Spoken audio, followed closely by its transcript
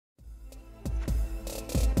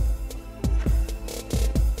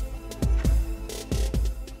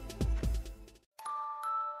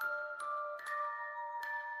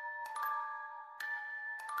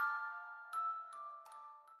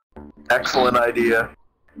Excellent idea.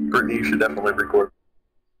 Brittany, you should definitely record.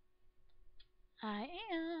 I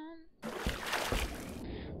am.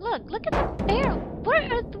 Look at the barrel. Where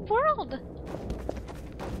is the world?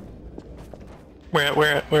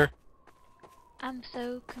 Where? I'm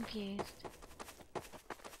so confused.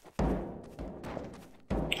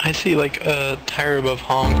 I see like a tire above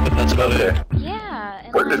honk, but that's about it. Yeah.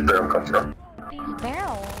 And Where did like, this barrel come from? these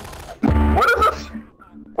barrels. What is this?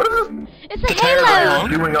 What is this? It's a The tire above halo.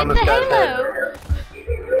 honk? Doing on It's this a guy's halo. head?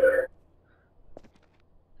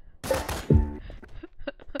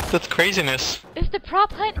 That's craziness. It's the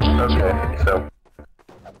prop hunt angel. Okay, so.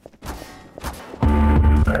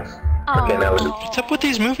 Nice. Okay, now it's What's up with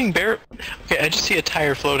these moving barrels? Okay, I just see a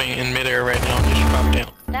tire floating in midair right now. Just drop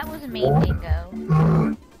down. That was me,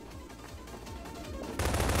 Dingo.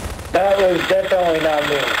 That was definitely not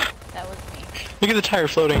me. That was me. Look at the tire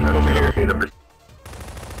floating over here.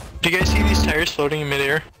 Do you guys see these tires floating in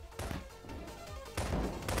midair?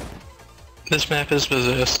 This map is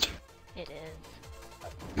possessed. It is.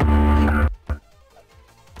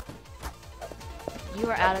 You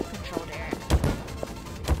are out of control, Darren.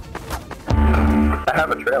 I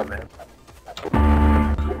have a trail, man.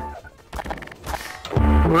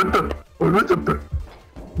 What the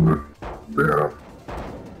barrel?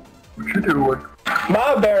 What you doing?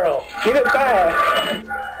 My barrel! Get it back!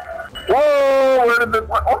 Whoa! Where did the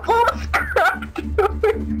what was crap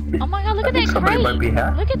doing? Oh my god, look at that Somebody might be crate!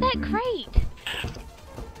 hacked. Look at that crate!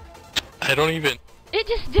 I don't even. It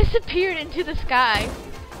just disappeared into the sky.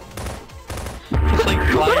 It's like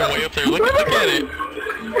flying way up there. Look at it.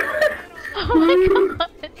 Oh my god!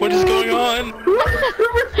 What is going on?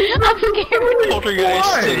 I'm scared.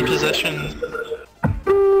 Poltergeist in possession.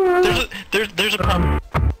 There's a prop.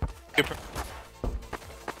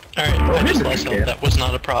 Alright, I just lost that. That was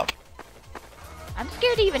not a prop. I'm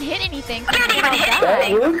scared to even hit anything. I'll That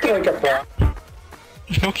die. looks like a prop.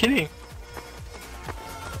 No kidding.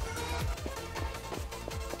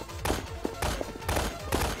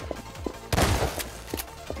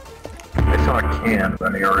 I saw a can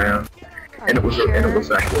running around, and it was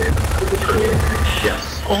actually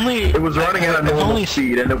yes. Only It was running at a normal only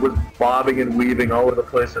speed, and it was bobbing and weaving all over the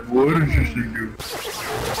place. And what did this thing do?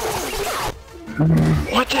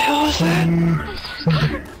 What the hell is that?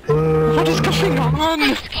 What is going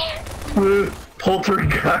on?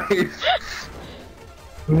 Poltergeist.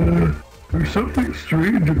 There's something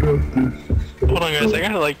strange about this. Hold on guys, I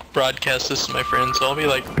gotta like broadcast this to my friends, so I'll be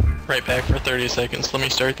like right back for 30 seconds. Let me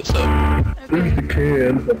start this up. There's the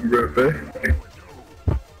can. I'll be right back.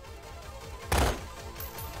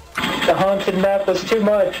 The haunted map was too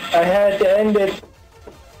much. I had to end it.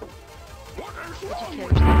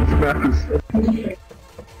 This map is.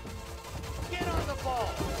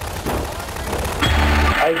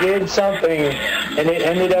 I did something, and it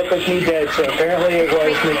ended up with me dead, so apparently it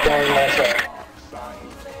was me killing myself.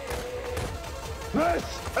 This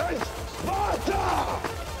is Sparta!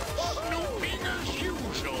 Snooping as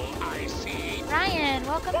usual, I see. Ryan,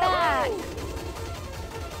 welcome back.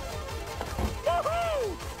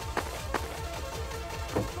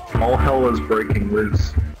 All hell is breaking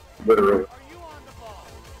loose. Literally.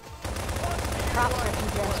 Props are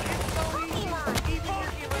possessed.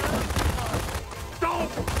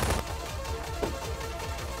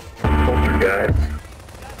 Poltergeist.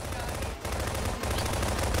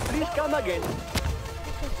 Please come again.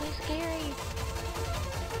 This is so scary.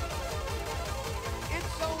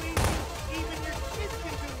 It's so easy, even your kids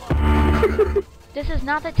can do one. This is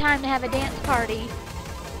not the time to have a dance party.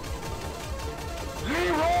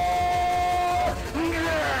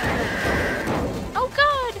 Oh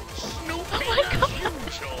god! Snooping Oh my God.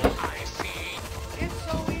 as usual, I see. It's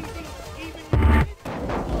so easy, even your kids can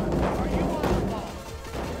do one. Are you on the ball?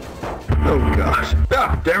 Oh gosh.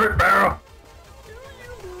 Ah, damn it, Barrel.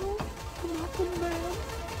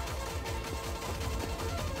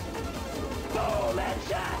 Oh, that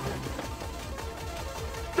shot!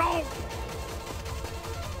 Don't!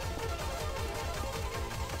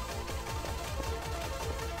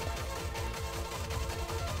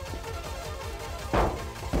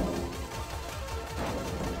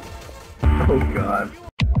 Oh god.